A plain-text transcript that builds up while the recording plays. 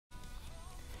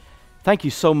Thank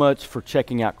you so much for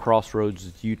checking out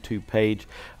Crossroads' YouTube page.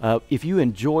 If you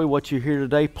enjoy what you hear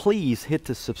today, please hit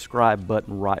the subscribe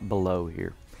button right below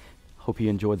here. Hope you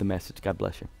enjoyed the message. God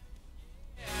bless you.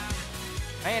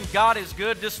 Man, God is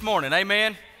good this morning.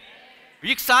 Amen. Are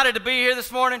you excited to be here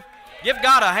this morning? Give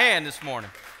God a hand this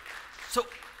morning. So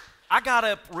I got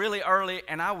up really early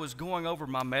and I was going over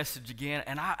my message again,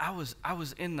 and I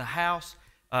was in the house,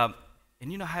 and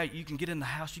you know how you can get in the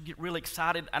house, you get really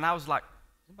excited, and I was like,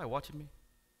 anybody watching me?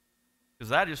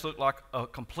 Because I just looked like a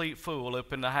complete fool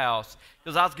up in the house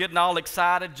because I was getting all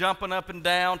excited, jumping up and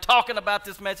down, talking about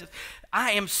this message.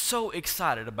 I am so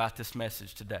excited about this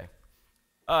message today.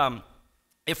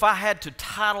 If I had to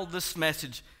title this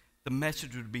message, the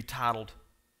message would be titled,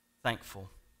 Thankful,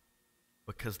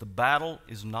 because the battle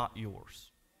is not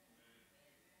yours.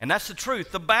 And that's the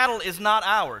truth. The battle is not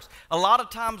ours. A lot of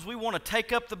times we want to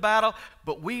take up the battle,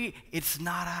 but it's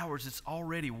not ours. It's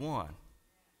already won.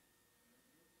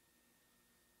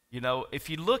 You know, if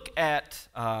you look at,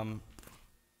 this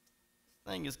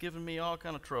thing is giving me all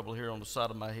kind of trouble here on the side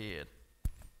of my head.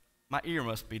 My ear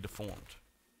must be deformed.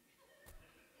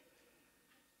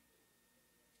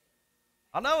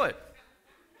 I know it.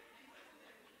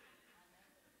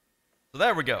 So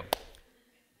there we go.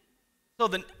 So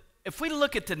then, if we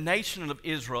look at the nation of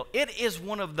Israel, it is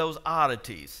one of those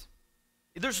oddities.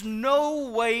 There's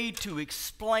no way to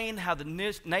explain how the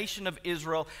nation of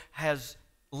Israel has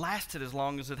lasted as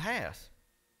long as it has,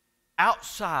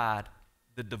 outside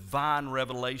the divine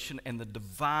revelation and the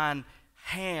divine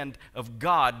hand of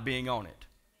God being on it.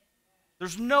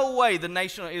 There's no way the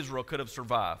nation of Israel could have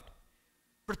survived.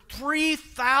 For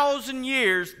 3,000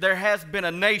 years, there has been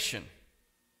a nation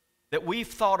that we've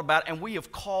thought about and we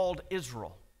have called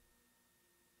Israel.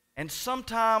 And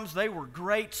sometimes they were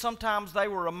great, sometimes they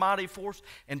were a mighty force,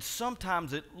 and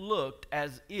sometimes it looked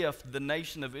as if the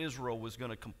nation of Israel was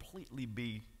going to completely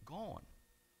be gone.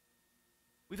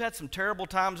 We've had some terrible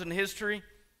times in history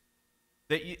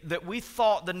that we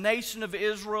thought the nation of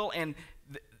Israel and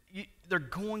they're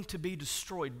going to be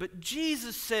destroyed. But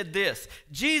Jesus said this.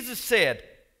 Jesus said,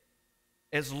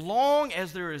 as long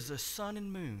as there is a sun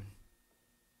and moon,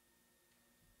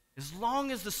 as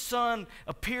long as the sun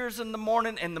appears in the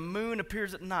morning and the moon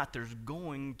appears at night, there's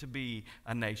going to be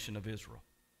a nation of Israel.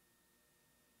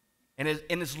 And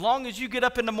as long as you get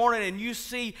up in the morning and you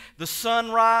see the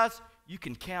sun rise, you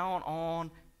can count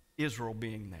on Israel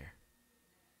being there.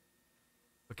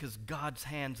 Because God's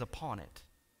hand's upon it.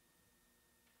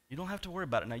 You don't have to worry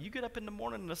about it. Now, you get up in the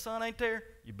morning and the sun ain't there,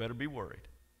 you better be worried.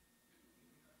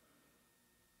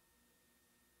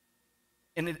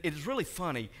 And it is really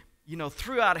funny. You know,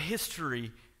 throughout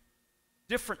history,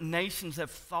 different nations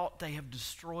have thought they have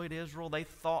destroyed Israel. They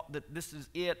thought that this is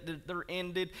it, that they're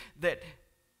ended.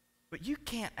 But you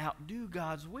can't outdo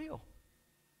God's will.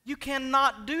 You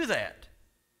cannot do that.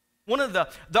 One of the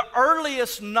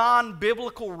earliest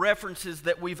non-biblical references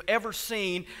that we've ever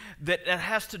seen that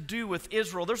has to do with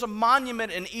Israel, there's a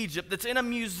monument in Egypt that's in a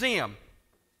museum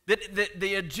that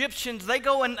the Egyptians, they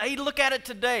go and they look at it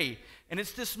today. And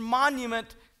it's this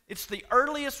monument. It's the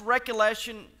earliest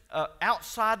recollection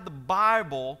outside the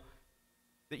Bible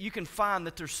that you can find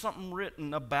that there's something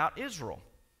written about Israel.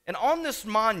 And on this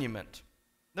monument,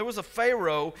 there was a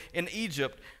Pharaoh in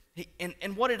Egypt.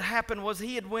 And what had happened was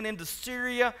he had went into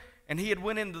Syria and he had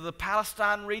went into the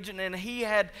Palestine region, and he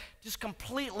had just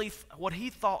completely, what he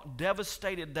thought,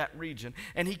 devastated that region.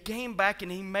 And he came back and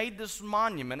he made this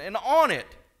monument. And on it,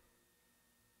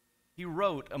 he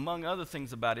wrote, among other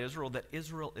things about Israel, that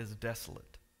Israel is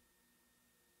desolate.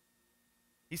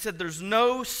 He said, there's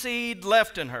no seed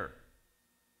left in her.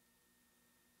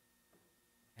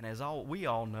 And as we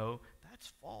all know,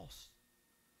 that's false.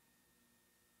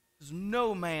 Because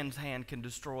no man's hand can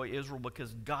destroy Israel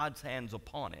because God's hand's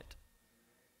upon it.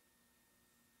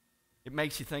 It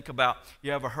makes you think about,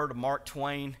 you ever heard of Mark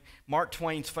Twain? Mark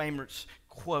Twain's famous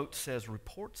quote says,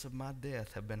 reports of my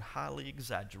death have been highly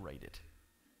exaggerated.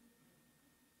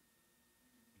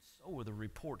 So were the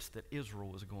reports that Israel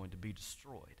was going to be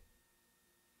destroyed.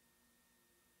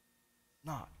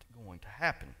 Not going to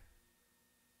happen.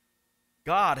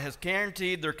 God has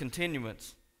guaranteed their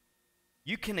continuance.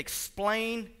 You can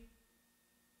explain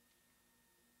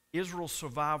Israel's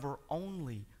survival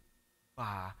only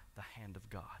by the hand of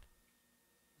God.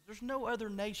 There's no other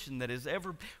nation that is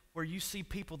ever, where you see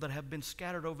people that have been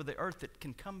scattered over the earth that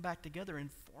can come back together and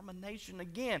form a nation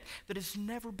again that has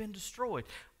never been destroyed.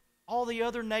 All the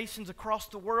other nations across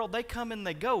the world, they come and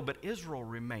they go, but Israel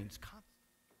remains constant.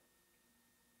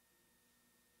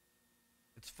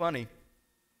 It's funny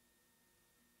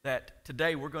that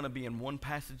today we're going to be in one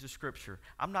passage of Scripture.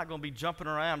 I'm not going to be jumping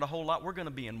around a whole lot. We're going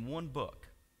to be in one book.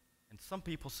 And some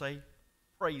people say,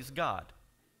 praise God.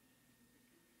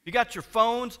 If you got your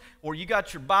phones or you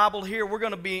got your Bible here, we're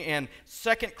going to be in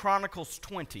 2 Chronicles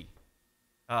 20.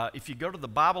 If you go to the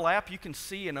Bible app, you can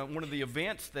see in one of the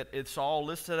events that it's all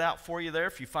listed out for you there.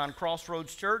 If you find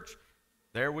Crossroads Church,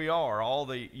 there we are.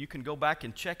 You can go back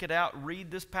and check it out, read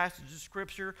this passage of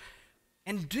Scripture.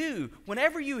 And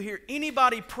whenever you hear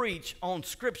anybody preach on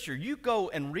Scripture, you go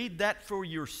and read that for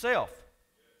yourself.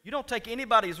 You don't take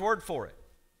anybody's word for it.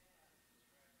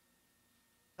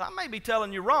 I may be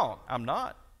telling you wrong. I'm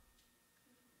not.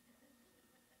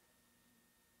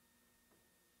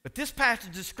 But this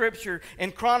passage of Scripture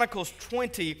in Chronicles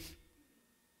 20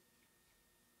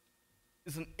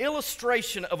 is an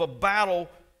illustration of a battle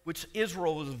which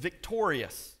Israel was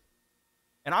victorious.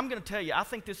 And I'm going to tell you, I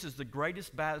think this is the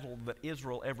greatest battle that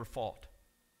Israel ever fought.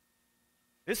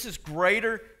 This is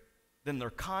greater than their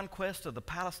conquest of the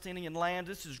Palestinian land.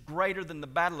 This is greater than the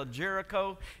Battle of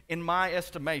Jericho, in my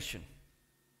estimation.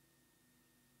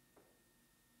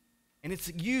 And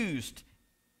it's used,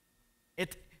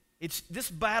 this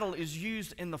battle is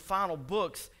used in the final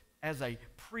books as a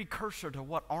precursor to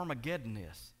what Armageddon is.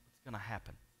 It's going to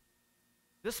happen.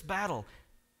 This battle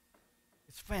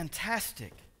is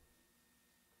fantastic.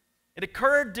 It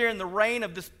occurred during the reign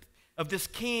of this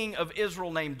king of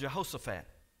Israel named Jehoshaphat.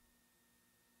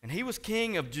 And he was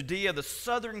king of Judea, the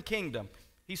southern kingdom.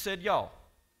 He said, y'all,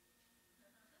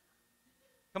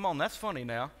 come on, that's funny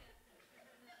now.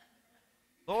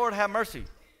 Lord, have mercy.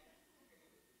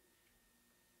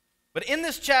 But in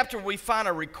this chapter, we find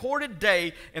a recorded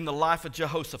day in the life of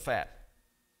Jehoshaphat.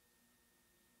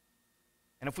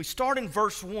 And if we start in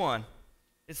verse 1,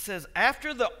 it says,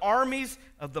 after the armies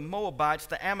of the Moabites,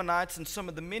 the Ammonites, and some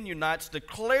of the Mennonites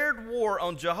declared war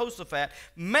on Jehoshaphat,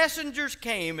 messengers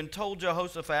came and told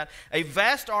Jehoshaphat, a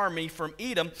vast army from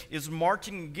Edom is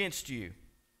marching against you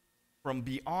from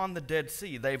beyond the Dead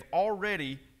Sea. They've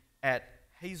already at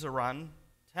Hazeron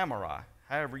Tamarai,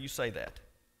 however you say that.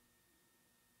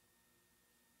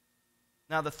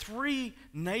 Now, the three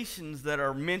nations that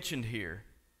are mentioned here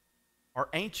are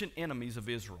ancient enemies of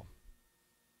Israel.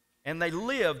 And they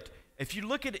lived, if you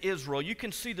look at Israel, you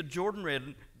can see the Jordan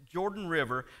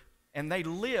River, and they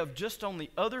lived just on the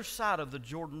other side of the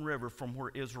Jordan River from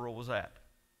where Israel was at.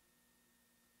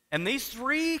 And these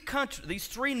three countries, these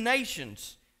three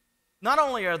nations, not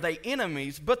only are they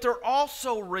enemies, but they're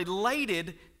also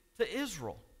related to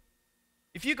Israel.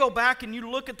 If you go back and you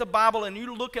look at the Bible and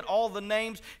you look at all the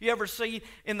names you ever see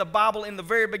in the Bible in the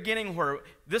very beginning where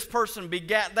this person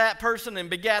begat that person and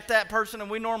begat that person, and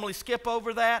we normally skip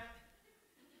over that,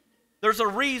 there's a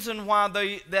reason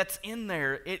why that's in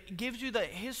there. It gives you the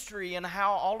history and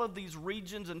how all of these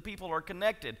regions and people are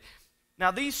connected. Now,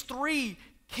 these three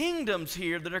kingdoms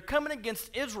here that are coming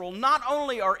against Israel not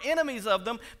only are enemies of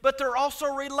them, but they're also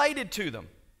related to them.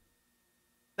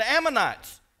 The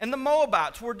Ammonites and the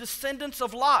Moabites were descendants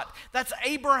of Lot. That's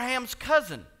Abraham's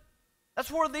cousin. That's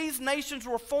where these nations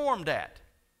were formed at.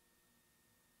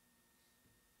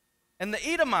 And the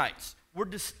Edomites were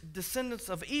descendants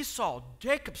of Esau,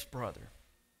 Jacob's brother.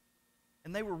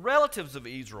 And they were relatives of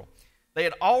Israel. They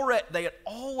had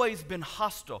always been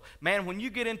hostile. Man, when you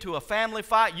get into a family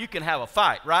fight, you can have a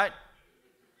fight, right?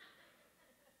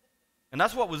 And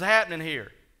that's what was happening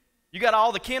here. You got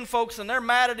all the kinfolks, and they're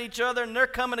mad at each other, and they're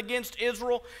coming against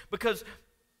Israel because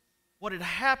what had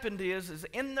happened is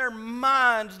in their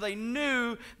minds they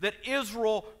knew that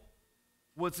Israel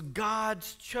was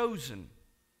God's chosen.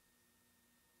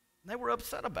 And they were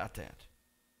upset about that.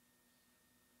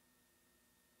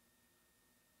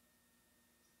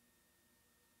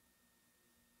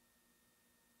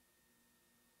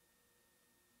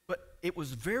 But it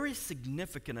was very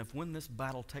significant of when this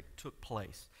battle took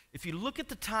place. If you look at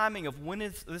the timing of when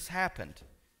this happened,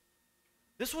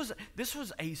 this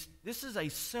is a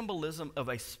symbolism of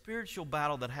a spiritual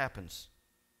battle that happens.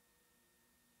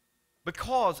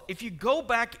 Because if you go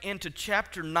back into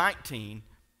chapter 19,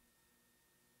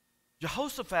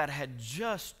 Jehoshaphat had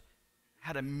just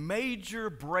had a major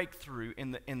breakthrough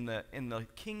in the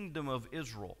kingdom of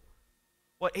Israel.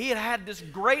 Well, he had this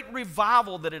great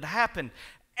revival that had happened,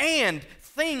 and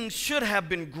things should have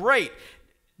been great.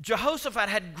 Jehoshaphat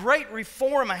had great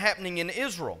reform happening in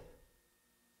Israel.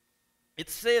 It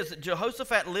says that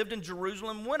Jehoshaphat lived in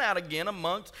Jerusalem, went out again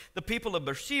amongst the people of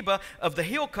Beersheba, of the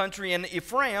hill country and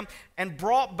Ephraim, and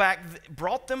brought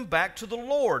them back to the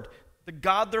Lord, the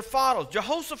God their fathers.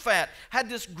 Jehoshaphat had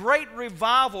this great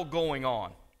revival going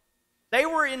on. They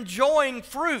were enjoying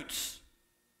fruits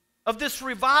of this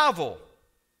revival.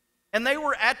 And they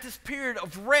were at this period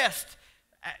of rest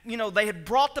they had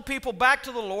brought the people back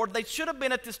to the Lord. They should have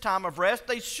been at this time of rest.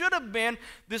 They should have been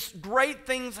this great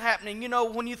things happening.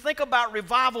 When you think about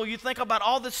revival, you think about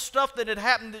all this stuff that had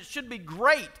happened that should be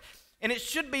great. And it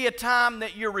should be a time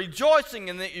that you're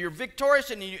rejoicing and that you're victorious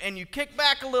and you kick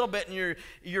back a little bit and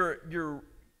you're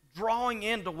drawing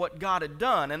into what God had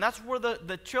done. And that's where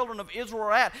the children of Israel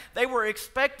were at. They were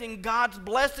expecting God's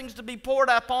blessings to be poured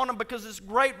upon them because this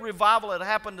great revival had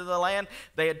happened to the land.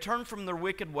 They had turned from their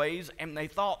wicked ways and they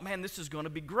thought, man, this is going to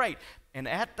be great. And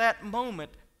at that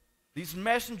moment, these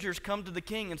messengers come to the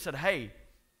king and said, hey,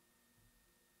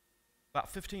 about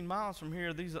 15 miles from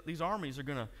here, these armies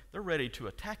they're ready to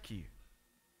attack you.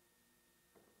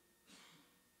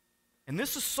 And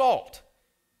this assault,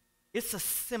 it's a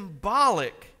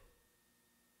symbolic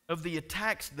of the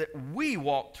attacks that we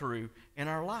walk through in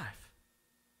our life.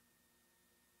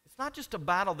 It's not just a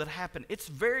battle that happened. It's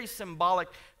very symbolic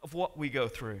of what we go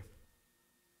through.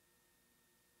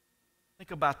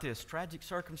 Think about this. Tragic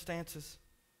circumstances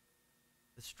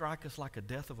that strike us like a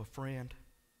death of a friend,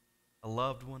 a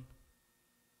loved one.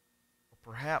 Or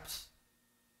perhaps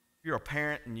if you're a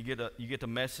parent and you get the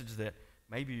message that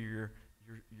maybe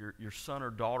your son or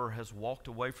daughter has walked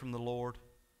away from the Lord.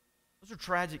 Those are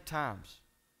tragic times.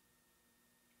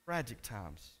 Tragic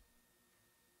times.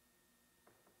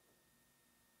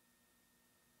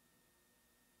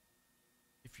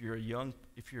 If you're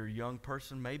a young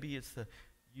person, maybe it's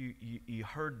you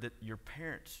heard that your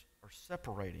parents are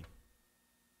separating.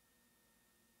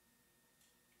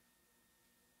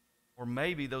 Or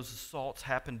maybe those assaults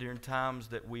happen during times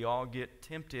that we all get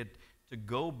tempted to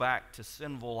go back to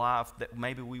sinful life that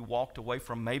maybe we walked away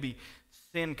from. Maybe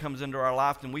sin comes into our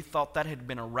life and we thought that had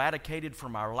been eradicated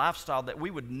from our lifestyle, that we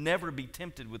would never be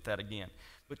tempted with that again.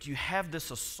 But you have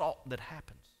this assault that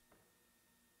happens.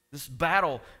 This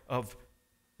battle of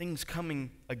things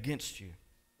coming against you.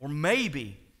 Or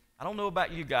maybe, I don't know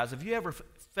about you guys, have you ever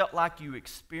felt like you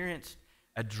experienced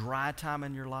a dry time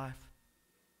in your life?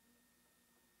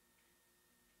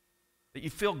 That you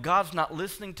feel God's not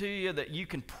listening to you, that you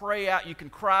can pray out, you can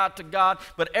cry out to God,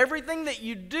 but everything that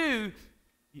you do,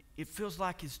 it feels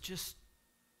like it's just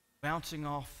bouncing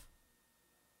off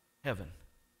heaven.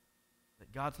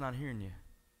 That God's not hearing you.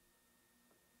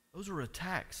 Those are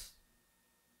attacks.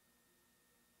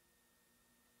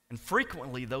 And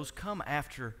frequently those come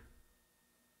after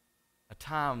a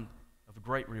time of a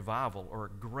great revival or a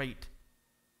great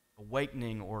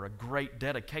awakening or a great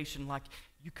dedication. Like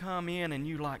you come in and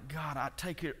you like, God, I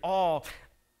take it all.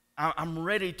 I'm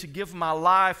ready to give my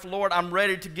life. Lord, I'm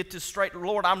ready to get this straight.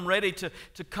 Lord, I'm ready to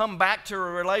come back to a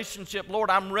relationship. Lord,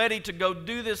 I'm ready to go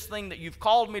do this thing that you've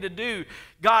called me to do.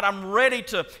 God, I'm ready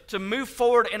to move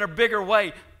forward in a bigger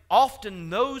way. Often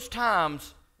those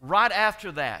times right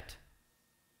after that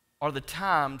are the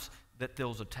times that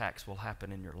those attacks will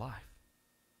happen in your life.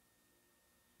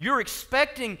 You're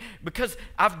expecting, because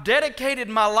I've dedicated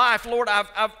my life, Lord,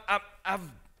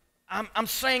 I'm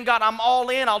saying, God, I'm all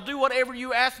in. I'll do whatever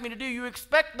you ask me to do. You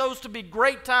expect those to be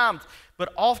great times,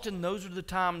 but often those are the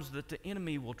times that the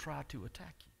enemy will try to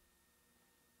attack you.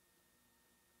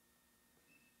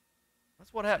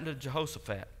 That's what happened to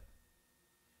Jehoshaphat.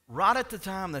 Right at the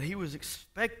time that he was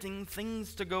expecting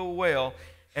things to go well,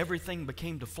 everything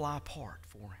became to fly apart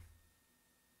for him.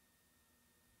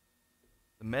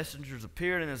 The messengers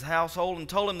appeared in his household and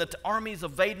told him that the army is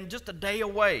invading just a day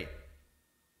away.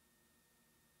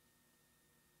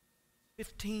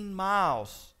 15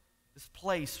 miles. This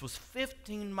place was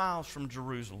 15 miles from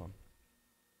Jerusalem.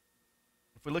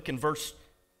 If we look in verse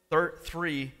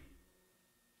 3,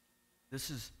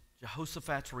 this is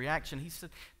Jehoshaphat's reaction. He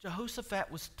said,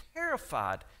 Jehoshaphat was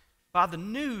terrified by the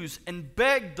news and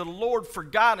begged the Lord for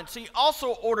guidance. He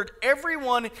also ordered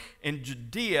everyone in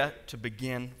Judea to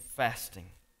begin fasting.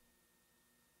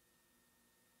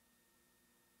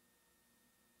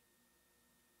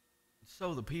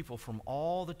 So the people from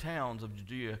all the towns of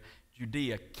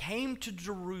Judea came to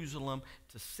Jerusalem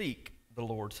to seek the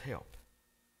Lord's help.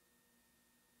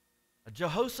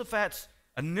 Jehoshaphat's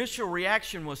initial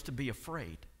reaction was to be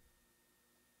afraid.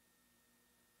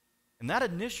 And that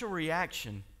initial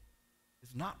reaction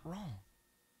is not wrong.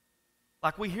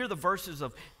 Like we hear the verses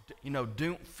of,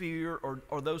 don't fear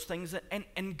or those things.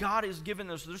 And God has given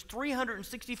us, there's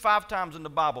 365 times in the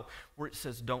Bible where it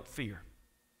says don't fear.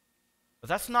 But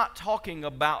that's not talking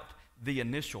about the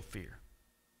initial fear.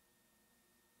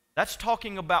 That's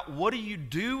talking about what do you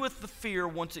do with the fear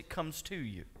once it comes to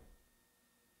you.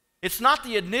 It's not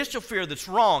the initial fear that's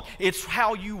wrong. It's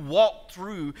how you walk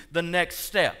through the next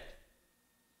step.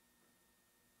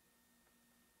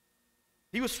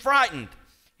 He was frightened.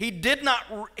 He did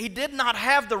not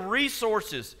have the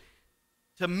resources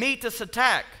to meet this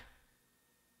attack.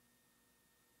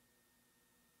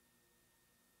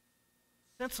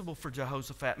 Sensible for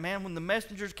Jehoshaphat. Man, when the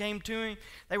messengers came to him,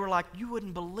 they were like, you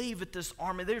wouldn't believe it, this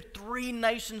army. There are 3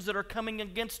 nations that are coming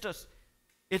against us.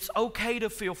 It's okay to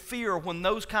feel fear when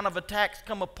those kind of attacks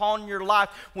come upon your life.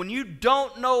 When you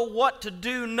don't know what to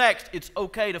do next, it's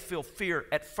okay to feel fear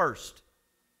at first.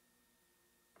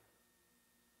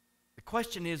 The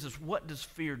question is what does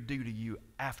fear do to you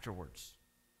afterwards?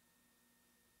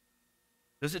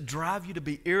 Does it drive you to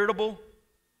be irritable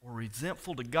or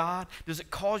resentful to God? Does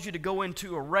it cause you to go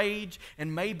into a rage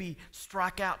and maybe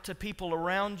strike out to people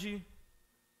around you?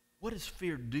 What does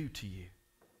fear do to you?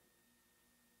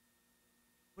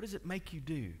 What does it make you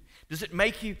do? Does it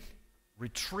make you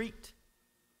retreat?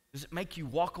 Does it make you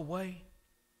walk away?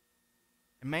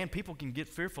 And man, people can get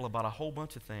fearful about a whole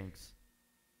bunch of things.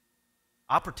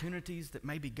 Opportunities that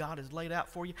maybe God has laid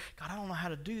out for you. God, I don't know how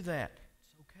to do that.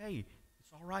 It's okay.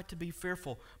 It's all right to be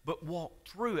fearful, but walk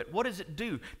through it. What does it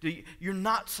do? You're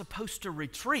not supposed to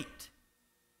retreat.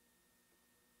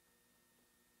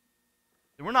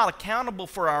 We're not accountable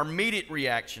for our immediate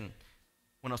reaction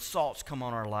when assaults come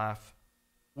on our life.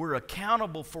 We're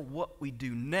accountable for what we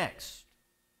do next.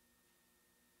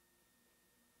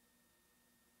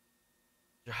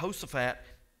 Jehoshaphat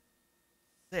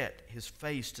set his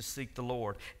face to seek the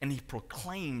Lord, and he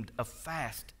proclaimed a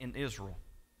fast in Israel.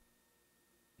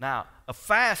 Now, a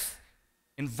fast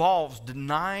involves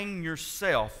denying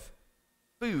yourself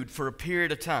food for a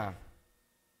period of time.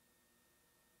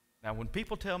 Now, when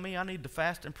people tell me I need to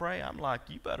fast and pray, I'm like,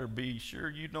 you better be sure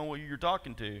you know what you're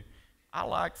talking to. I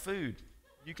like food.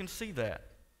 You can see that.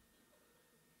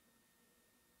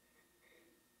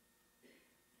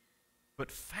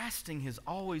 But fasting has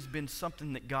always been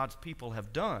something that God's people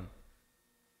have done.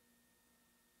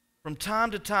 From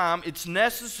time to time, it's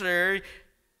necessary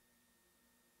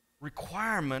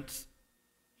requirements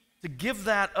to give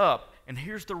that up. And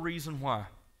here's the reason why.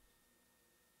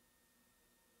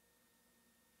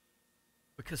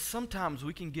 Because sometimes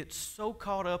we can get so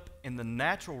caught up in the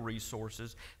natural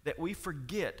resources that we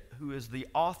forget who is the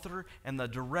author and the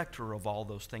director of all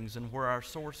those things and where our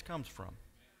source comes from.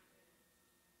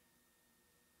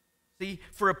 See,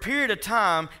 for a period of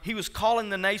time, he was calling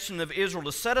the nation of Israel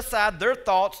to set aside their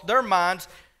thoughts, their minds,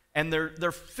 and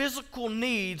their physical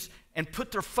needs and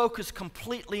put their focus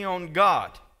completely on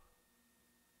God.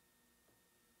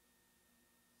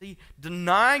 See,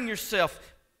 denying yourself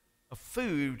of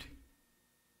food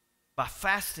by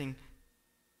fasting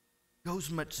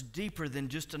goes much deeper than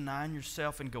just denying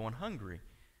yourself and going hungry.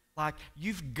 Like,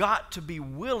 you've got to be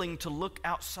willing to look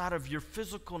outside of your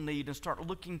physical need and start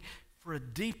looking for a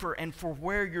deeper and for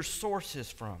where your source is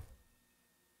from.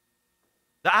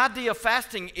 The idea of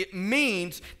fasting, it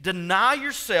means deny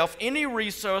yourself any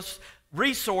resource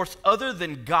other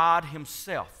than God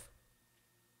Himself.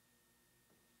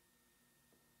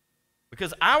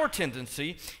 Because our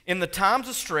tendency in the times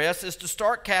of stress is to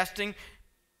start casting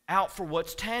out for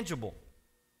what's tangible.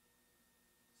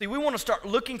 See, we want to start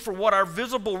looking for what our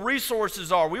visible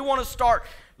resources are. We want to start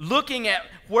looking at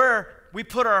where we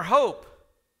put our hope.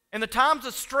 In the times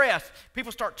of stress,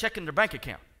 people start checking their bank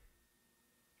account.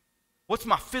 What's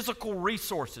my physical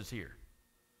resources here?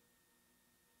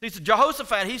 See, so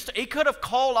Jehoshaphat, he could have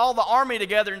called all the army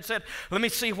together and said, let me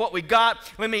see what we got.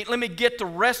 Let me get the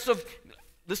rest of...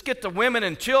 Let's get the women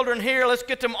and children here. Let's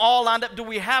get them all lined up. Do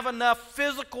we have enough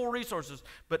physical resources?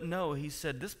 But no, he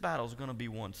said this battle is going to be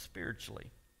won spiritually.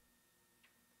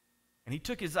 And he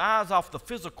took his eyes off the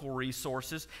physical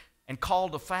resources and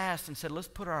called a fast and said, let's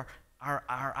put our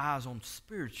eyes on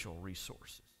spiritual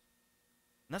resources.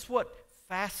 And that's what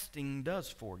fasting does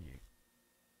for you.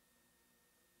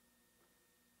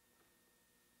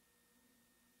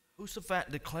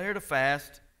 Jehoshaphat declared a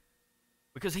fast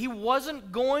because he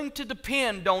wasn't going to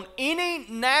depend on any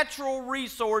natural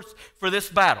resource for this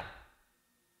battle.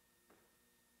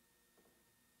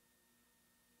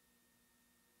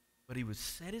 But he would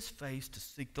set his face to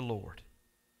seek the Lord.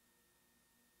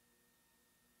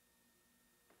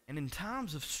 And in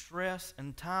times of stress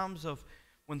and times of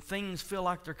when things feel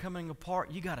like they're coming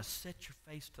apart, you got to set your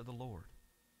face to the Lord.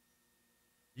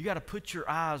 You got to put your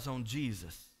eyes on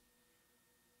Jesus.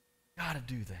 Got to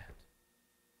do that.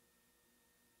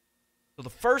 So the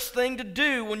first thing to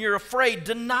do when you're afraid,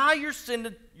 deny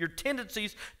your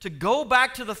tendencies to go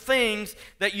back to the things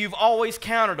that you've always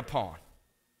counted upon.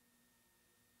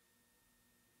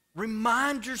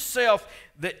 Remind yourself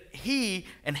that He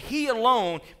and He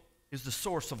alone is the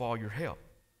source of all your help.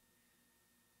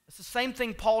 It's the same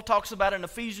thing Paul talks about in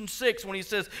Ephesians 6 when he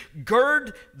says,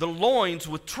 gird the loins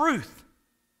with truth.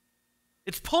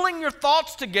 It's pulling your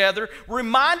thoughts together,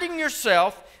 reminding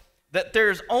yourself that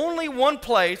there's only one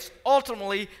place,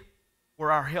 ultimately,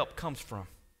 where our help comes from.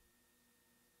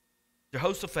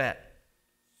 Jehoshaphat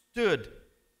stood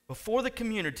before the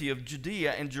community of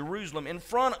Judea and Jerusalem in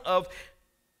front of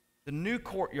the new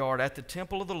courtyard at the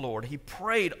temple of the Lord. He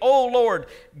prayed, "O Lord,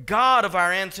 God of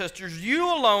our ancestors, you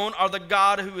alone are the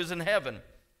God who is in heaven.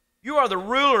 You are the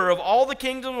ruler of all the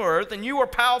kingdoms of earth, and you are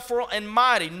powerful and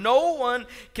mighty. No one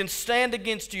can stand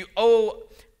against you, O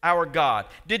our God.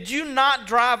 Did you not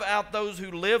drive out those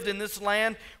who lived in this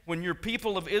land when your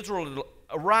people of Israel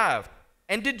arrived?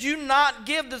 And did you not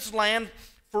give this land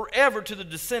forever to the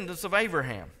descendants of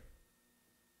Abraham?"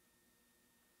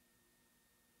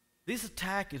 This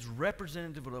attack is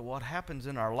representative of what happens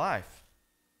in our life.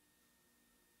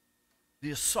 The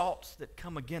assaults that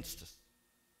come against us.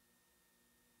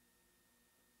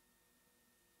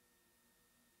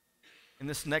 In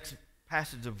this next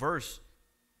passage of verse,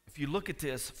 if you look at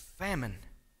this, famine.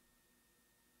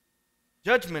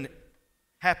 Judgment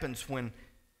happens when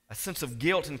a sense of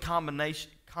guilt and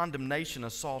condemnation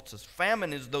assaults us.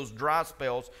 Famine is those dry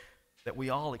spells that we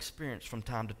all experience from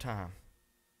time to time.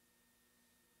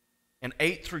 In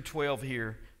 8 through 12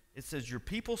 here, it says, "Your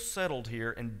people settled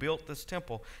here and built this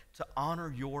temple to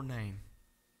honor your name."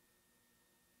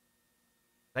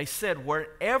 They said,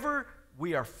 "Wherever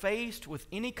we are faced with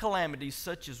any calamities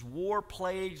such as war,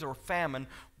 plagues, or famine,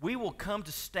 we will come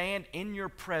to stand in your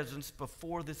presence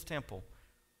before this temple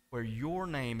where your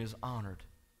name is honored.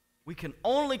 We can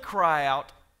only cry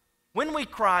out. When we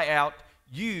cry out,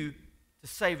 you to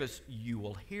save us, you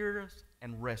will hear us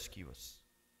and rescue us.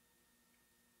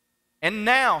 And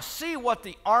now see what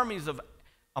the armies of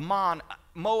Ammon,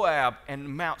 Moab,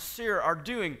 and Mount Seir are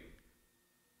doing.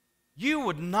 You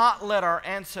would not let our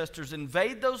ancestors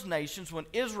invade those nations when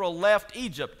Israel left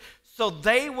Egypt, so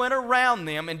they went around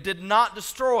them and did not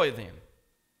destroy them.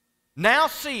 Now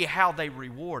see how they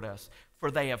reward us, for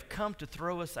they have come to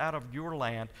throw us out of your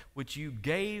land, which you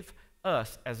gave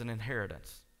us as an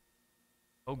inheritance.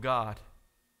 Oh God,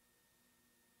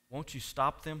 won't you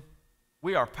stop them?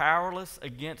 We are powerless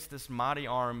against this mighty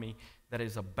army that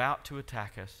is about to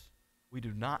attack us. We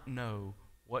do not know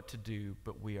what to do,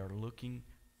 but we are looking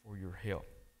for your help."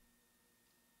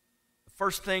 The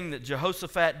first thing that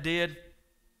Jehoshaphat did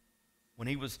when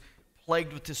he was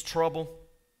plagued with this trouble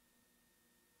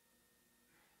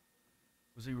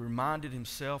was he reminded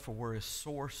himself of where his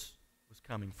source was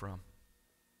coming from.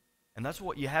 And that's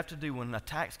what you have to do when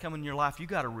attacks come in your life. You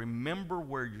got to remember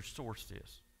where your source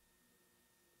is.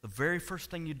 The very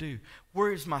first thing you do,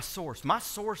 where is my source? My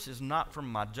source is not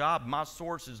from my job. My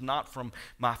source is not from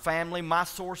my family. My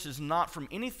source is not from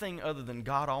anything other than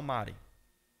God Almighty.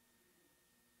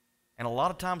 And a lot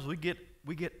of times we get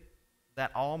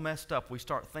that all messed up. We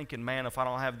start thinking, man, if I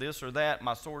don't have this or that,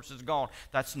 my source is gone.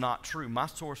 That's not true. My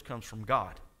source comes from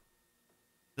God.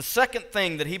 The second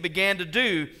thing that he began to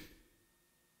do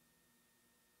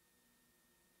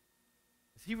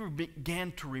he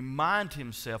began to remind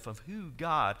himself of who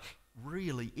God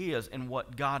really is and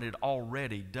what God had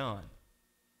already done.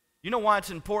 You know why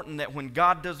it's important that when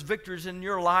God does victories in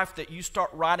your life that you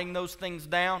start writing those things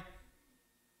down?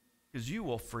 Because you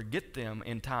will forget them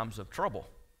in times of trouble.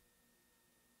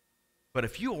 But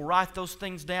if you will write those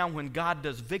things down when God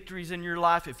does victories in your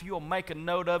life, if you'll make a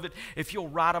note of it, if you'll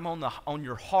write them on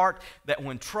your heart, that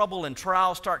when trouble and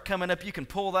trials start coming up, you can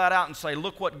pull that out and say,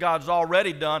 look what God's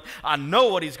already done. I know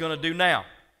what he's going to do now.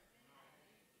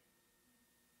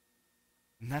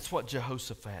 And that's what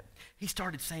Jehoshaphat, he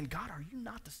started saying, God, are you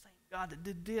not the same God that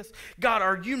did this? God,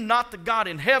 are you not the God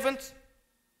in heavens?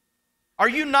 Are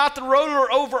you not the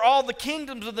ruler over all the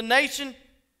kingdoms of the nation?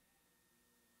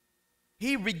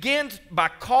 He begins by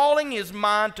calling his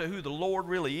mind to who the Lord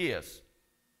really is.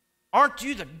 Aren't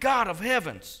you the God of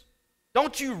heavens?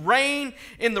 Don't you reign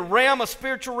in the realm of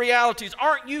spiritual realities?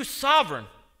 Aren't you sovereign?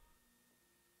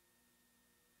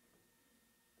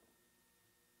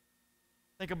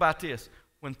 Think about this.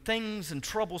 When things and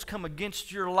troubles come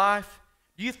against your life,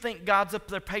 do you think God's up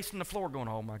there pacing the floor going,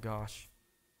 oh my gosh,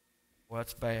 well,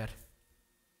 that's bad.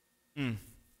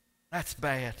 That's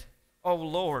bad. Oh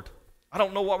Lord. I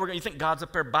don't know what we're going to. You think God's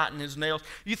up there biting his nails?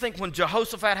 You think when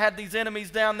Jehoshaphat had these enemies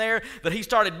down there that he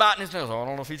started biting his nails? Oh, I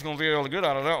don't know if he's going to be able to get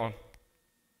out of that one.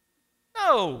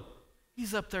 No.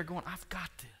 He's up there going, I've got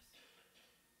this.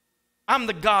 I'm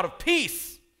the God of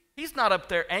peace. He's not up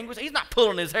there anguish. He's not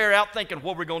pulling his hair out thinking,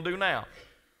 what are we going to do now?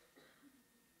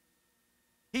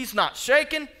 He's not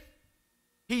shaken.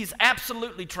 He's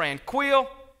absolutely tranquil.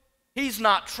 He's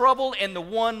not troubled in the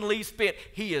one least bit.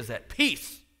 He is at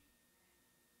peace.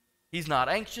 He's not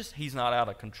anxious. He's not out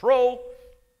of control.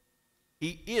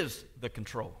 He is the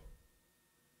control.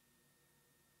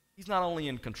 He's not only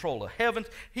in control of heavens,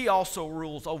 he also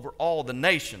rules over all the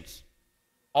nations.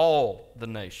 All the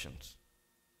nations.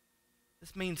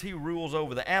 This means he rules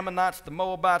over the Ammonites, the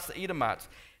Moabites, the Edomites.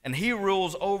 And he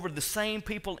rules over the same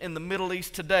people in the Middle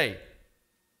East today.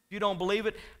 If you don't believe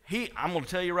it, I'm going to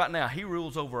tell you right now, he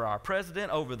rules over our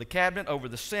president, over the cabinet, over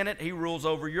the Senate. He rules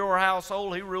over your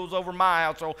household. He rules over my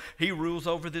household. He rules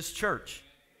over this church.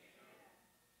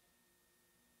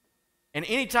 And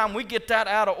anytime we get that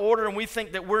out of order and we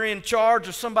think that we're in charge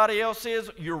or somebody else is,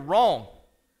 you're wrong.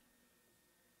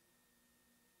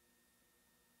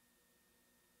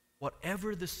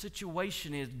 Whatever the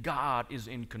situation is, God is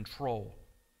in control.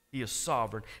 He is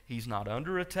sovereign. He's not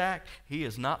under attack. He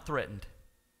is not threatened.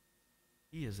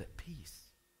 He is at peace.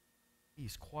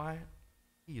 He's quiet.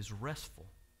 He is restful.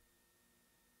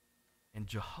 And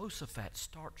Jehoshaphat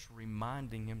starts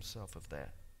reminding himself of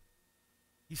that.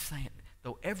 He's saying,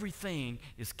 though everything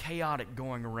is chaotic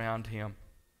going around him,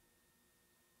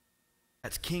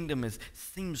 that kingdom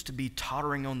seems to be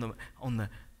tottering on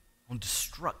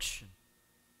destruction.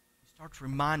 He starts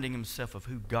reminding himself of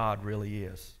who God really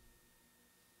is.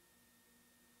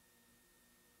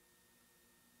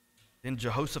 Then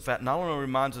Jehoshaphat not only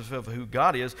reminds himself of who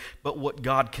God is, but what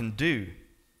God can do.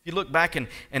 If you look back in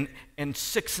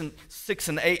 7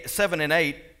 and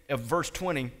 8 of verse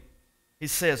 20, he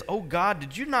says, "O God,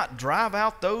 did you not drive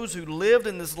out those who lived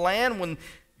in this land when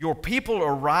your people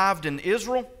arrived in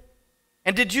Israel?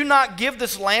 And did you not give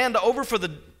this land over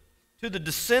to the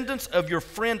descendants of your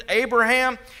friend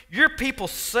Abraham? Your people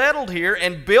settled here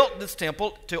and built this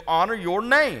temple to honor your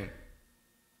name."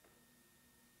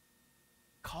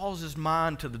 Calls his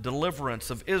mind to the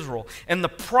deliverance of Israel and the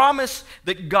promise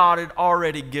that God had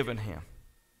already given him.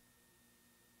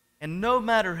 And no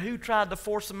matter who tried to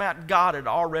force them out, God had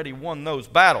already won those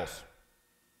battles.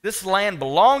 This land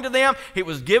belonged to them. It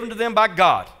was given to them by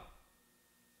God.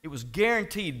 It was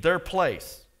guaranteed their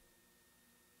place.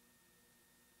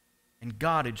 And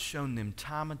God had shown them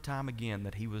time and time again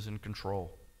that he was in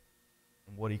control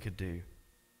and what he could do.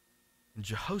 And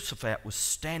Jehoshaphat was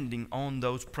standing on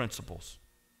those principles.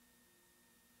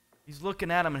 He's looking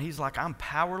at him and he's like, I'm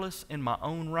powerless in my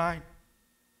own right.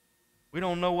 We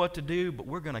don't know what to do, but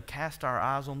we're going to cast our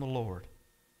eyes on the Lord.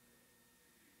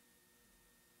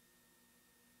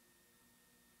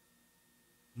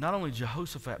 Not only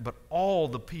Jehoshaphat, but all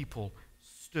the people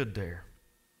stood there.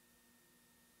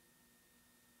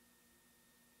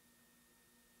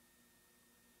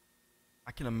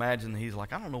 I can imagine that he's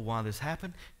like, I don't know why this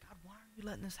happened. God, why are you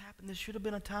letting this happen? This should have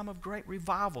been a time of great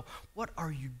revival. What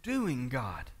are you doing,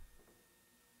 God?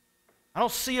 I don't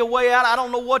see a way out. I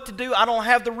don't know what to do. I don't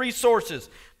have the resources.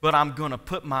 But I'm going to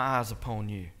put my eyes upon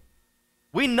you.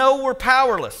 We know we're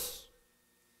powerless.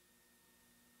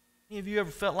 Any of you ever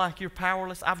felt like you're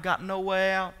powerless? I've got no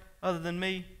way out other than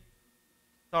me.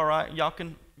 It's all right. You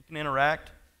can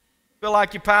interact. Feel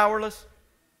like you're powerless?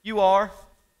 You are.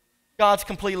 God's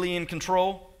completely in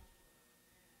control.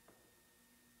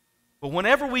 But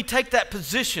whenever we take that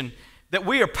position that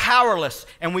we are powerless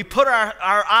and we put our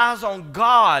eyes on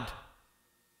God,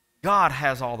 God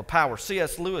has all the power.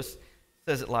 C.S. Lewis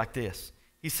says it like this.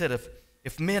 He said,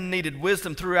 if men needed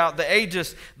wisdom throughout the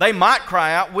ages, they might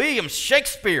cry out, William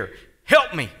Shakespeare,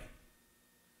 help me.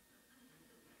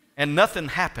 And nothing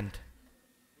happened.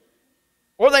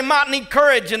 Or they might need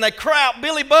courage and they cry out,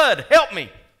 Billy Budd, help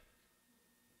me.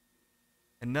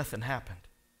 And nothing happened.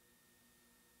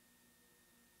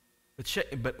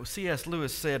 But C.S.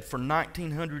 Lewis said for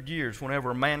 1900 years, whenever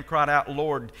a man cried out,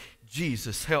 Lord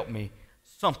Jesus, help me,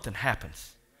 something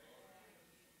happens.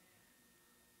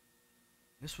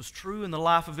 This was true in the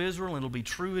life of Israel, and it'll be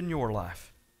true in your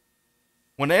life.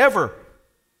 Whenever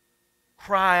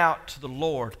cry out to the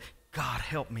Lord, God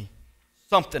help me,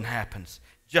 something happens.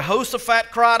 Jehoshaphat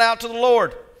cried out to the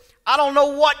Lord, I don't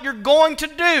know what you're going to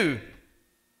do,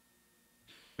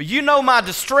 but you know my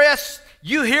distress,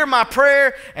 you hear my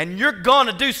prayer, and you're going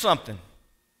to do something.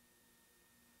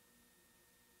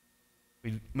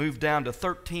 We move down to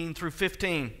 13 through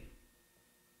 15.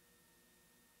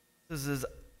 This is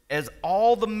as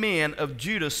all the men of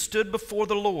Judah stood before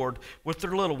the Lord with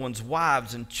their little ones,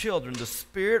 wives, and children, the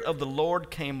Spirit of the Lord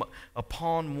came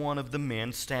upon one of the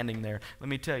men standing there. Let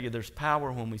me tell you, there's power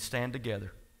when we stand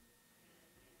together.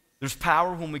 There's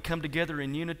power when we come together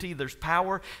in unity. There's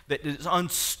power that is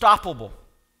unstoppable.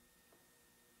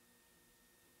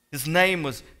 His name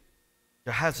was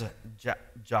Jahaziel,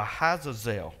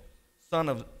 son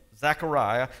of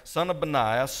Zechariah, son of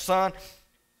Benaiah, son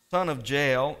of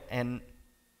Jael, and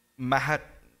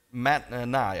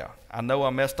Mattaniah. I know I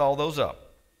messed all those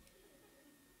up.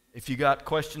 If you got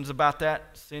questions about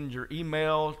that, send your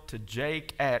email to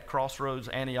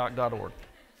jake@crossroadsantioch.org.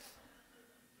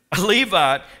 A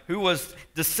Levite who was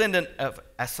descendant of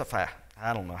Asaph,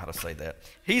 I don't know how to say that.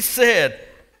 He said,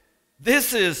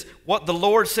 "This is what the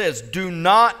Lord says, do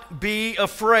not be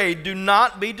afraid, do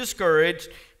not be discouraged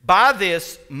by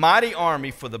this mighty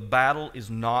army, for the battle is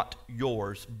not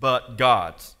yours, but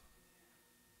God's."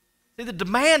 See, the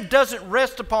demand doesn't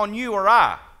rest upon you or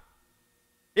I.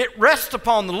 It rests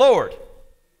upon the Lord.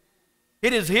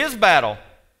 It is His battle.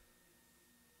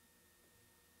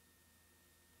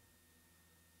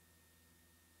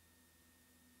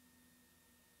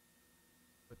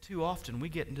 But too often we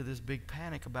get into this big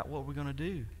panic about what we're going to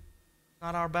do. It's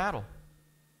not our battle.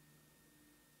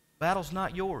 The battle's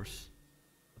not yours.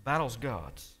 The battle's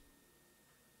God's.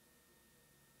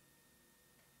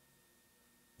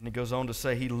 And he goes on to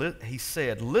say, he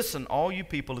said, "Listen, all you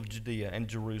people of Judea and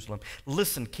Jerusalem.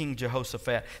 Listen, King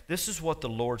Jehoshaphat. This is what the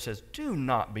Lord says. Do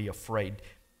not be afraid.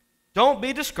 Don't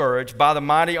be discouraged by the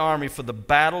mighty army, for the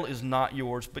battle is not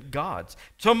yours, but God's.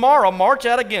 Tomorrow march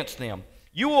out against them.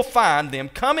 You will find them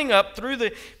coming up through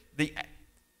the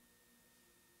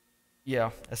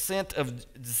ascent of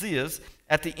Ziz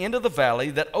at the end of the valley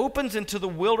that opens into the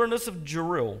wilderness of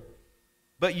Jeruel.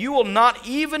 But you will not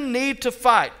even need to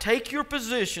fight. Take your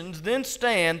positions, then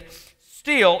stand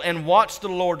still and watch the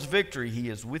Lord's victory. He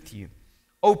is with you.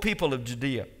 O people of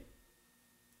Judea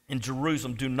and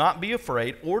Jerusalem, do not be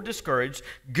afraid or discouraged.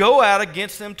 Go out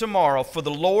against them tomorrow, for the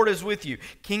Lord is with you."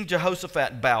 King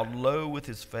Jehoshaphat bowed low with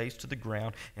his face to the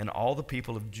ground, and all the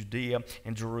people of Judea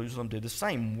and Jerusalem did the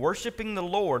same, worshiping the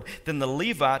Lord. Then the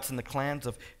Levites and the clans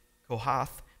of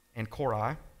Kohath and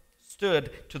Korah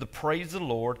stood to the praise of the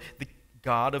Lord, the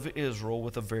God of Israel,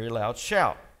 with a very loud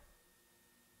shout.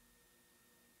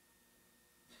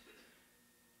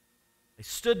 They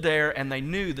stood there and they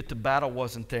knew that the battle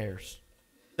wasn't theirs.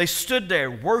 They stood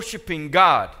there worshiping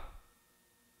God.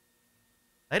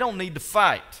 They don't need to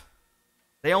fight.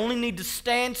 They only need to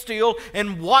stand still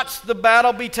and watch the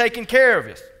battle be taken care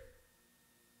of.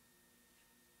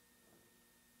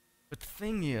 But the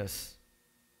thing is,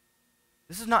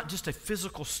 this is not just a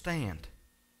physical stand.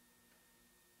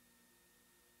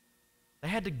 They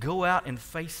had to go out and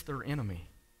face their enemy.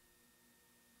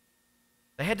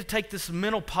 They had to take this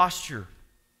mental posture,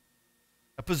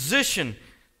 a position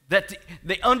that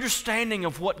the understanding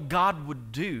of what God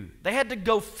would do. They had to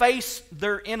go face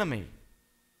their enemy.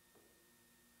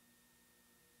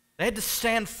 They had to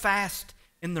stand fast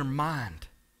in their mind.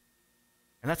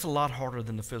 And that's a lot harder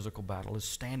than the physical battle, is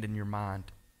stand in your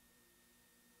mind.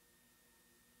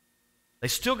 They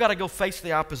still got to go face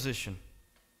the opposition.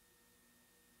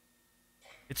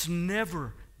 It's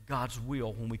never God's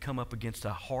will when we come up against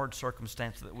a hard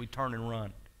circumstance that we turn and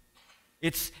run.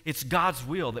 It's God's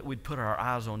will that we'd put our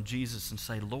eyes on Jesus and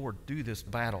say, "Lord, do this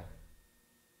battle."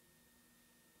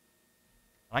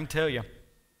 I can tell you,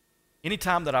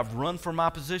 anytime that I've run from my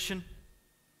position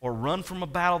or run from a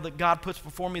battle that God puts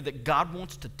before me, that God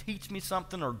wants to teach me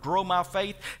something or grow my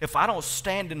faith, if I don't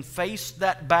stand and face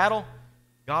that battle,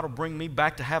 God will bring me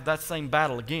back to have that same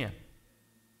battle again.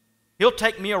 He'll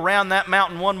take me around that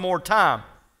mountain one more time.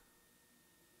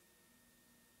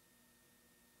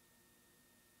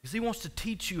 Because He wants to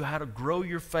teach you how to grow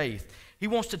your faith. He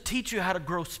wants to teach you how to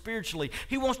grow spiritually.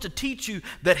 He wants to teach you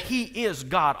that He is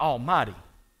God Almighty.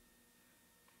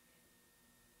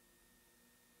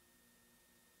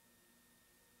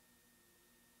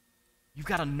 You've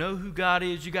got to know who God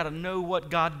is. You've got to know what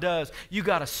God does. You've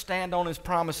got to stand on His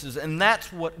promises. And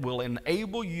that's what will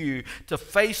enable you to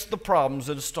face the problems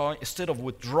instead of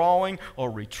withdrawing or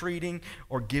retreating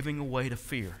or giving away to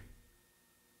fear.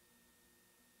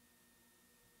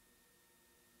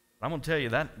 I'm going to tell you,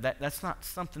 that's not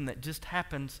something that just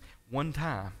happens one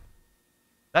time.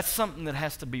 That's something that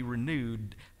has to be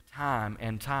renewed time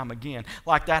and time again.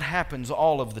 Like that happens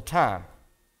all of the time.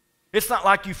 It's not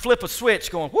like you flip a switch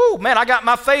going, "Whoo, man, I got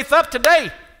my faith up today.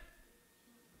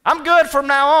 I'm good from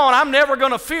now on. I'm never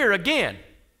going to fear again."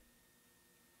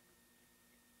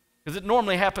 Because it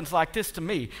normally happens like this to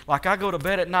me. Like I go to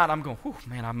bed at night, I'm going, "Whoo,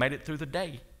 man, I made it through the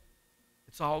day.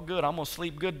 It's all good. I'm going to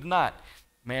sleep good tonight.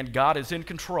 Man, God is in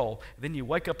control." Then you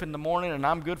wake up in the morning and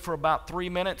I'm good for about 3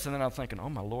 minutes, and then I'm thinking, "Oh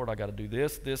my Lord, I got to do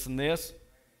this, this, and this.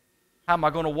 How am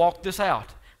I going to walk this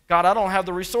out? God, I don't have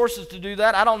the resources to do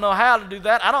that. I don't know how to do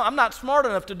that. I'm not smart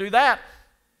enough to do that."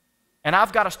 And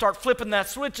I've got to start flipping that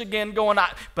switch again going,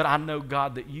 but I know,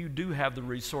 God, that You do have the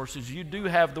resources. You do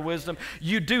have the wisdom.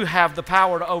 You do have the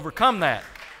power to overcome that.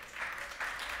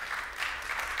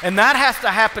 And that has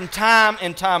to happen time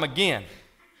and time again.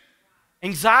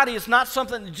 Anxiety is not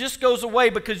something that just goes away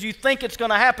because you think it's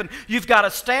going to happen. You've got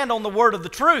to stand on the word of the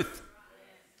truth.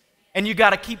 And you got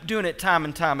to keep doing it time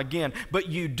and time again. But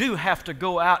you do have to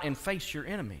go out and face your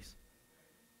enemies.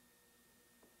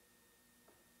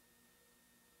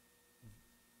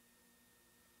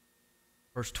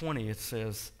 Verse 20, it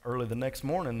says, early the next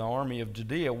morning, the army of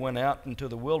Judea went out into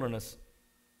the wilderness,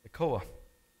 Tekoa.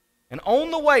 And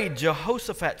on the way,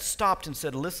 Jehoshaphat stopped and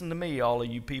said, listen to me, all of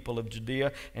you people of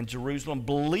Judea and Jerusalem.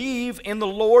 Believe in the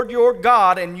Lord your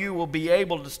God, and you will be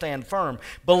able to stand firm.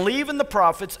 Believe in the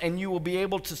prophets, and you will be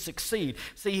able to succeed.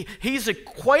 See, he's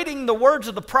equating the words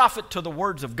of the prophet to the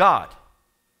words of God.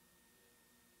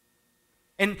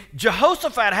 And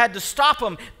Jehoshaphat had to stop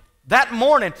them that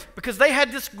morning because they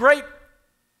had this great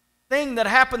thing that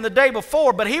happened the day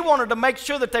before, but he wanted to make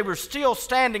sure that they were still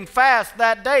standing fast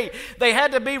that day. They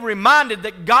had to be reminded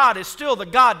that God is still the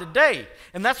God today.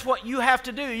 And that's what you have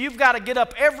to do. You've got to get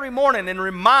up every morning and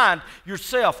remind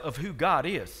yourself of who God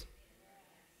is.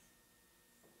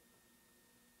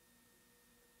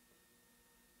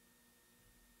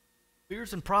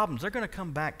 Fears and problems, they're going to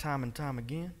come back time and time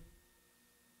again.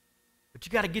 But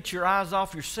you got to get your eyes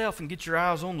off yourself and get your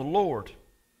eyes on the Lord.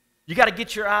 You got to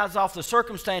get your eyes off the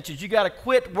circumstances. You got to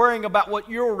quit worrying about what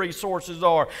your resources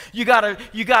are. You got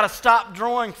to stop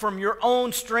drawing from your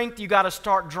own strength. You got to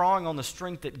start drawing on the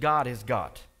strength that God has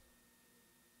got.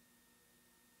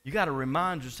 You got to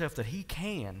remind yourself that He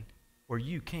can where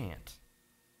you can't.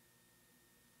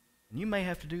 And you may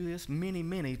have to do this many,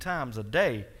 many times a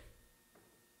day.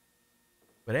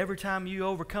 But every time you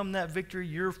overcome that victory,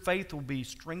 your faith will be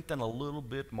strengthened a little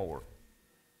bit more.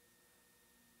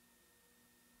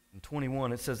 In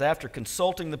 21, it says, after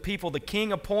consulting the people, the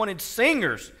king appointed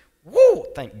singers,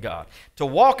 thank God, to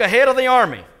walk ahead of the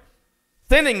army,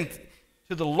 singing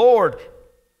to the Lord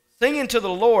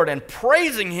and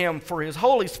praising Him for His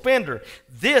holy splendor.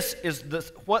 This is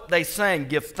what they sang,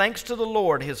 give thanks to the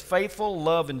Lord, His faithful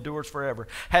love endures forever.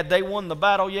 Had they won the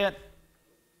battle yet?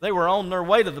 They were on their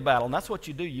way to the battle, and that's what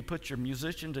you do. You put your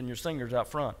musicians and your singers out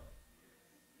front.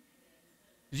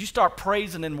 You start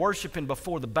praising and worshiping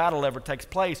before the battle ever takes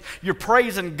place. You're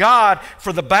praising God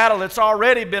for the battle that's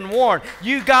already been won.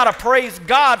 You got to praise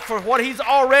God for what He's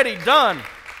already done.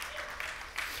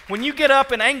 When you get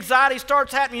up and anxiety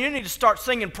starts happening, you need to start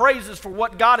singing praises for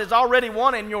what God has already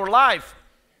won in your life.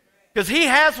 Because He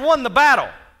has won the battle.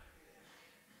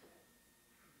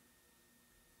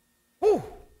 Whew.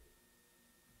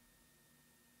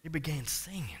 He began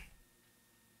singing.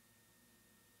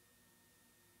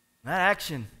 That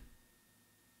action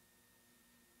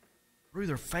grew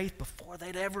their faith before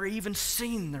they'd ever even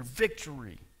seen their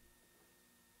victory.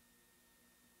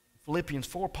 Philippians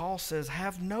 4, Paul says,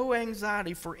 have no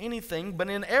anxiety for anything, but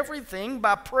in everything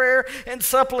by prayer and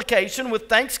supplication with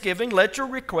thanksgiving, let your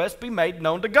requests be made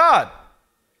known to God.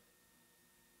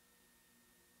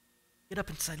 Get up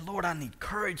and say, Lord, I need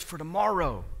courage for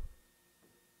tomorrow.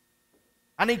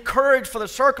 I need courage for the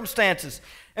circumstances.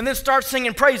 And then start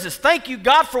singing praises. Thank you,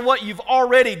 God, for what you've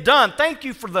already done. Thank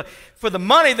you for the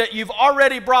money that you've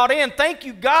already brought in. Thank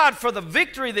you, God, for the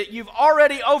victory that you've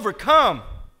already overcome.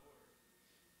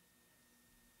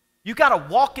 You got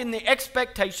to walk in the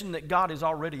expectation that God is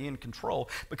already in control,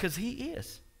 because He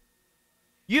is.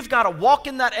 You've got to walk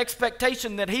in that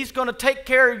expectation that He's going to take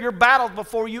care of your battles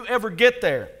before you ever get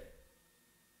there.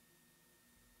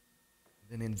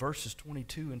 Then in verses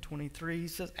 22 and 23, he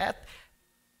says,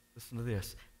 listen to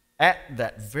this. At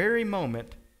that very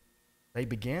moment, they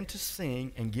began to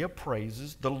sing and give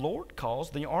praises. The Lord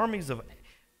caused the armies of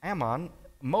Ammon,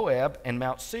 Moab, and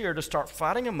Mount Seir to start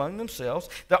fighting among themselves.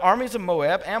 The armies of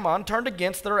Moab, Ammon, turned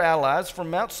against their allies from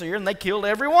Mount Seir, and they killed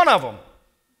every one of them.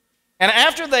 And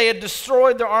after they had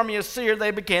destroyed the army of Seir,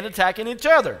 they began attacking each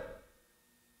other.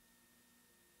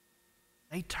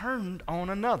 They turned on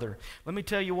another. Let me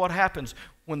tell you what happens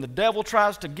when the devil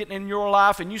tries to get in your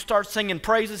life and you start singing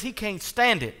praises. He can't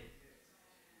stand it.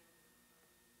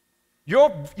 Your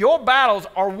battles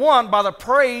are won by the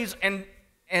praise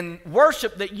and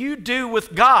worship that you do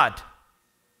with God.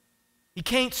 He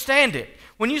can't stand it.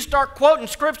 When you start quoting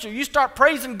Scripture, you start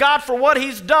praising God for what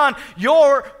He's done,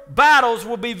 your battles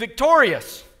will be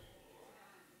victorious.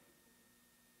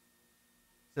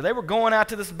 So they were going out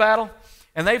to this battle.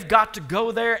 And they've got to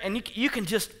go there, and you can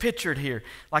just picture it here.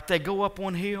 Like they go up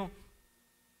one hill,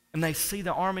 and they see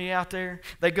the army out there.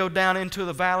 They go down into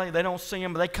the valley. They don't see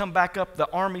them, but they come back up.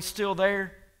 The army's still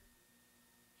there.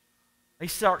 They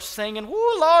start singing,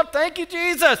 "Woo, Lord, thank you,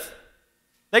 Jesus."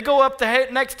 They go up the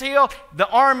next hill. The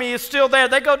army is still there.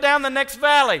 They go down the next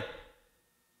valley.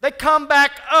 They come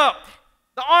back up.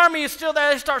 The army is still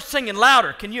there. They start singing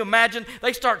louder. Can you imagine?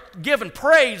 They start giving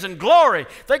praise and glory.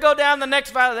 They go down the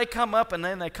next valley. They come up, and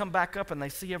then they come back up, and they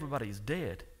see everybody's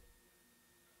dead.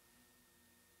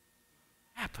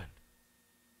 Happened.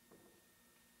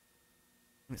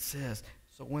 And it says,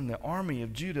 so when the army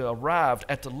of Judah arrived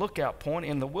at the lookout point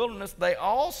in the wilderness,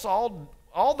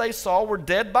 all they saw were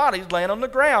dead bodies laying on the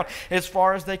ground as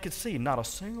far as they could see. Not a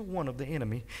single one of the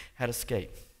enemy had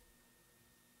escaped.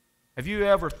 Have you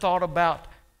ever thought about,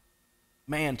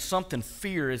 man, something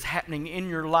fear is happening in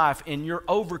your life and you're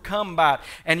overcome by it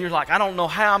and you're like, I don't know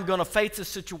how I'm going to face this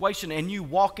situation, and you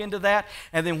walk into that,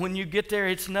 and then when you get there,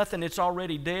 it's nothing, it's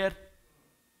already dead?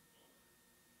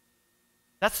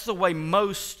 That's the way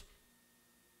most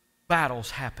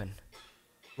battles happen.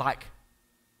 Like,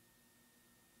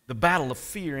 the battle of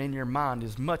fear in your mind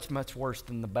is much, much worse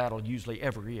than the battle usually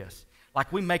ever is.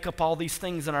 Like, we make up all these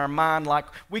things in our mind, like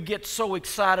we get so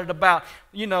excited about,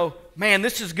 man,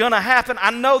 this is going to happen.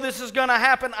 I know this is going to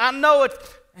happen. I know it.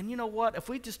 And you know what? If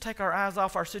we just take our eyes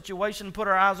off our situation and put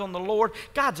our eyes on the Lord,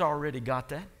 God's already got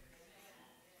that.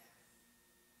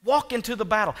 Walk into the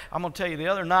battle. I'm going to tell you, the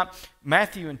other night,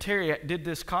 Matthew and Terry did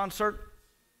this concert.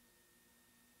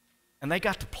 And they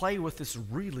got to play with this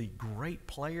really great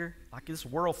player, like this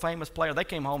world-famous player. They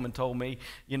came home and told me,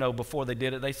 before they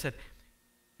did it, they said,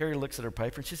 Terry looks at her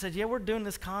paper, and she said, yeah, we're doing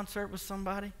this concert with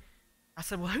somebody. I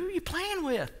said, well, who are you playing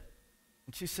with?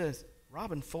 And she says,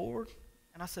 Robin Ford.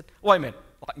 And I said, wait a minute,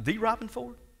 like the Robin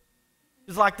Ford?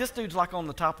 It's like, this dude's like on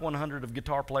the top 100 of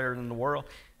guitar players in the world,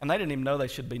 and they didn't even know they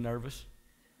should be nervous.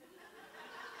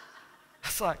 I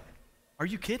was like, are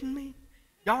you kidding me?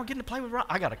 Y'all are getting to play with Robin?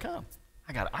 I got to come.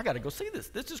 I got to go see this.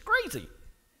 This is crazy.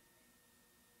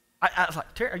 I was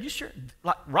like, Terry, are you sure?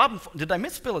 Like, Robin, did they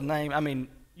misspell his name? I mean,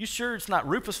 you sure it's not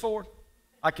Rufus Ford?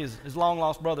 Like his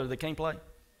long-lost brother that can't play?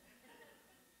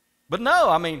 But no,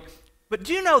 I mean, but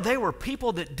do you know there were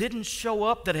people that didn't show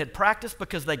up that had practiced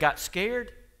because they got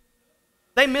scared?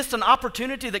 They missed an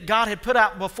opportunity that God had put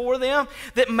out before them,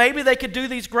 that maybe they could do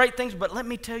these great things. But let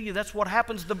me tell you, that's what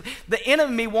happens. The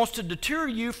enemy wants to deter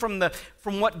you from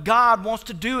what God wants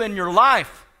to do in your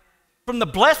life, from the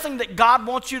blessing that God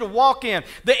wants you to walk in.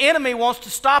 The enemy wants to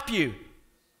stop you.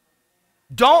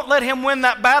 Don't let him win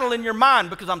that battle in your mind,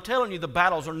 because I'm telling you, the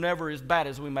battles are never as bad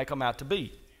as we make them out to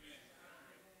be.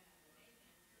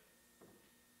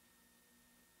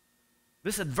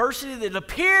 This adversity that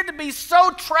appeared to be so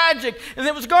tragic and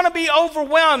it was going to be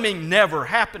overwhelming never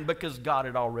happened, because God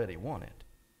had already won it.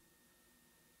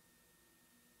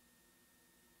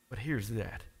 But here's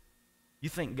that. You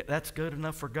think that's good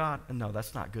enough for God? No,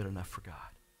 that's not good enough for God.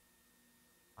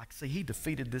 Like, see, he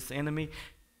defeated this enemy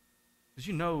because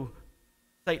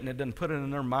Satan had done put it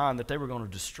in their mind that they were going to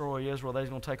destroy Israel. They were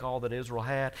going to take all that Israel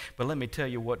had. But let me tell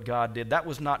you what God did. That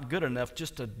was not good enough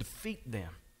just to defeat them.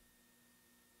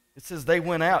 It says they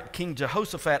went out, King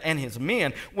Jehoshaphat and his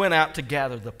men went out to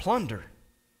gather the plunder.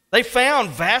 They found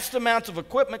vast amounts of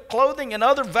equipment, clothing, and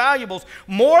other valuables,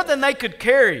 more than they could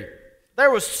carry. There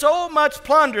was so much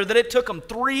plunder that it took them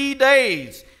 3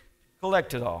 days to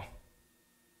collect it all.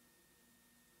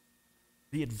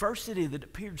 The adversity that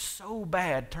appeared so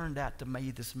bad turned out to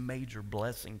be this major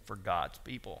blessing for God's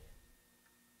people.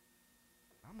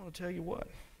 I'm going to tell you what.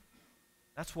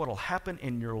 That's what will happen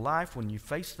in your life when you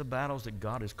face the battles that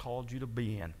God has called you to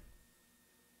be in.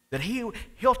 That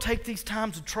he'll take these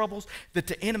times of troubles that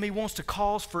the enemy wants to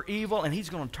cause for evil, and he's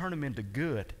going to turn them into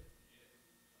good.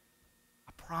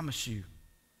 I promise you,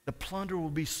 the plunder will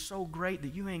be so great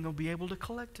that you ain't going to be able to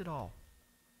collect it all.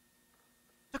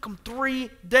 It took them 3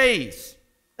 days.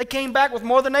 They came back with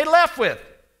more than they left with.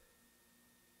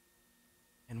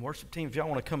 And worship team, if y'all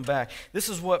want to come back, this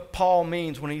is what Paul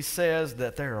means when he says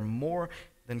that there are more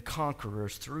than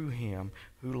conquerors through him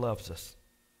who loves us.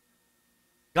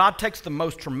 God takes the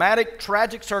most traumatic,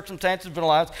 tragic circumstances of our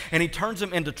lives and he turns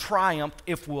them into triumph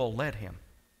if we'll let him.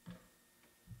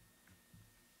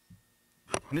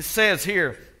 And it says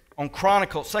here on 2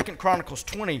 Chronicles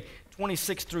 20,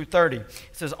 26 through 30, it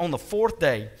says, on the 4th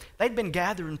day, they'd been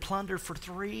gathering plunder for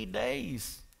 3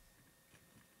 days.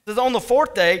 It says, on the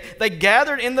 4th day, they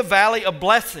gathered in the Valley of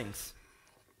Blessings.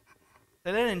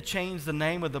 They didn't change the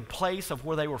name of the place of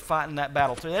where they were fighting that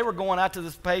battle. So they were going out to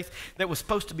this place that was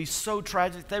supposed to be so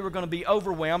tragic. They were going to be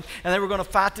overwhelmed, and they were going to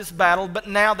fight this battle. But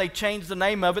now they changed the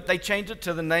name of it. They changed it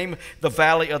to the name, the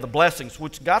Valley of the Blessings,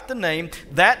 which got the name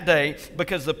that day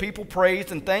because the people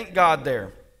praised and thanked God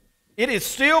there. It is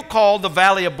still called the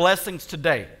Valley of Blessings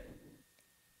today.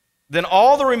 Then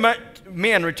all the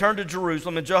men returned to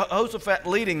Jerusalem, and Jehoshaphat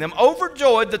leading them,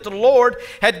 overjoyed that the Lord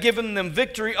had given them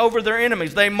victory over their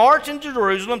enemies. They marched into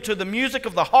Jerusalem to the music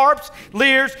of the harps,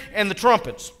 lyres, and the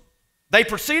trumpets. They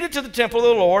proceeded to the temple of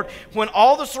the Lord. When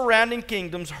all the surrounding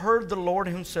kingdoms heard the Lord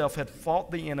himself had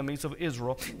fought the enemies of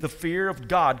Israel, the fear of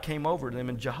God came over them,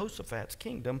 and Jehoshaphat's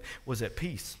kingdom was at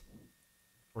peace,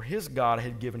 for his God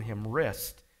had given him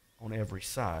rest on every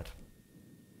side.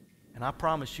 And I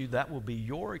promise you that will be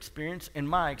your experience and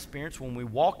my experience when we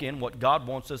walk in what God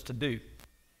wants us to do.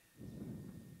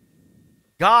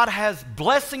 God has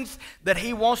blessings that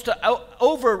he wants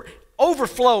to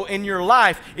overflow in your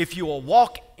life if you will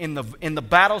walk in the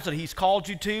battles that he's called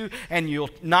you to, and you'll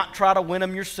not try to win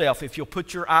them yourself, if you'll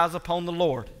put your eyes upon the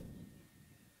Lord.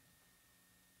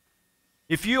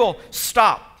 If you'll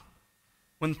stop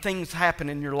when things happen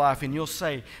in your life and you'll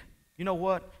say, you know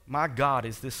what? My God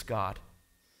is this God.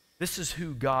 This is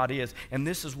who God is, and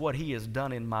this is what he has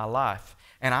done in my life,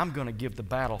 and I'm going to give the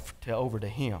battle over to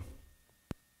him.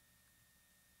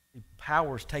 The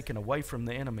power is taken away from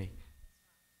the enemy.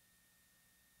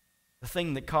 The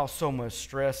thing that caused so much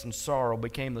stress and sorrow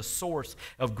became the source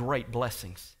of great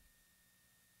blessings.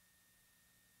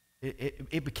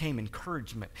 It became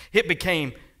encouragement. It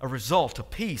became a result of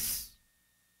peace.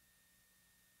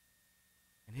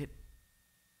 And it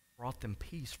brought them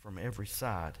peace from every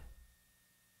side.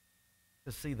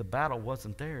 Because see, the battle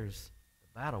wasn't theirs. The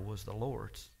battle was the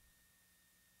Lord's.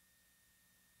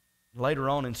 Later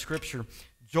on in Scripture,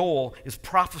 Joel is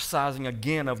prophesying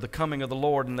again of the coming of the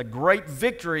Lord and the great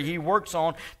victory he works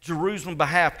on Jerusalem's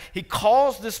behalf. He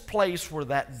calls this place where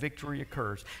that victory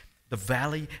occurs the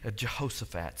Valley of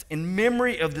Jehoshaphat, in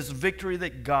memory of this victory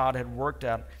that God had worked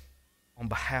out on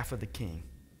behalf of the king.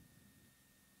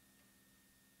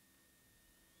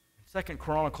 2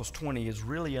 Chronicles 20 is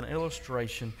really an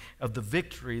illustration of the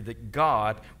victory that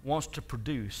God wants to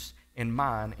produce in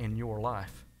mine and your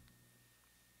life.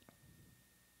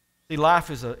 See, life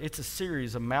it's a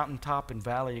series of mountaintop and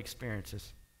valley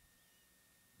experiences.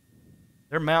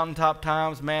 There are mountaintop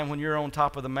times, man, when you're on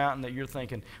top of the mountain that you're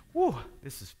thinking, whew,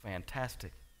 this is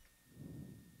fantastic.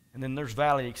 And then there's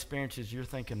valley experiences you're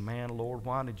thinking, man, Lord,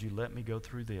 why did you let me go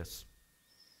through this?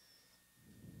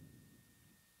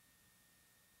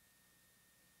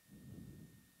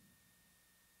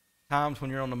 Times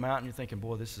when you're on the mountain, you're thinking,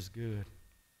 boy, this is good.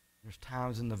 There's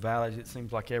times in the valleys it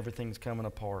seems like everything's coming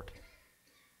apart.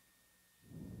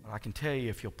 But I can tell you,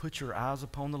 if you'll put your eyes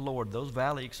upon the Lord, those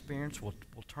valley experiences will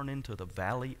turn into the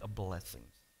valley of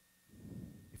blessings.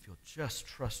 If you'll just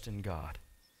trust in God.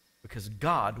 Because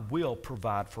God will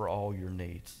provide for all your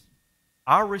needs.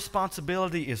 Our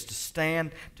responsibility is to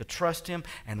stand, to trust him,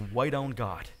 and wait on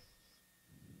God.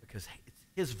 Because it's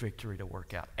his victory to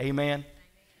work out. Amen?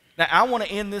 Now, I want to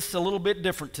end this a little bit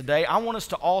different today. I want us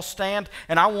to all stand,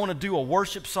 and I want to do a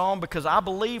worship song, because I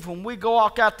believe when we go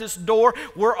walk out this door,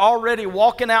 we're already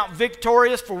walking out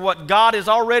victorious for what God is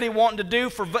already wanting to do,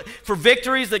 for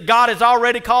victories that God has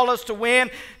already called us to win,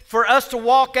 for us to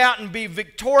walk out and be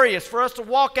victorious, for us to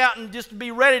walk out and just be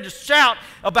ready to shout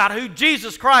about who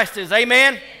Jesus Christ is.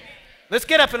 Amen? Let's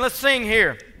get up and let's sing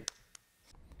here.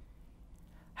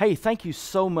 Hey, thank you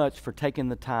so much for taking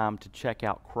the time to check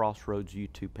out Crossroads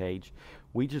YouTube page.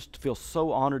 We just feel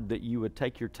so honored that you would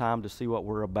take your time to see what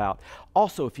we're about.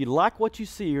 Also, if you like what you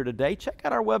see here today, check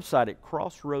out our website at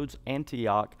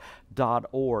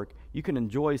crossroadsantioch.org. You can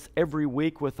enjoy us every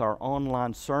week with our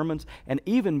online sermons and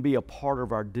even be a part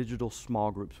of our digital small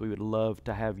groups. We would love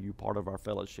to have you part of our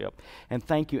fellowship. And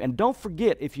thank you. And don't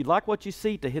forget, if you like what you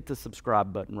see, to hit the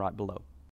subscribe button right below.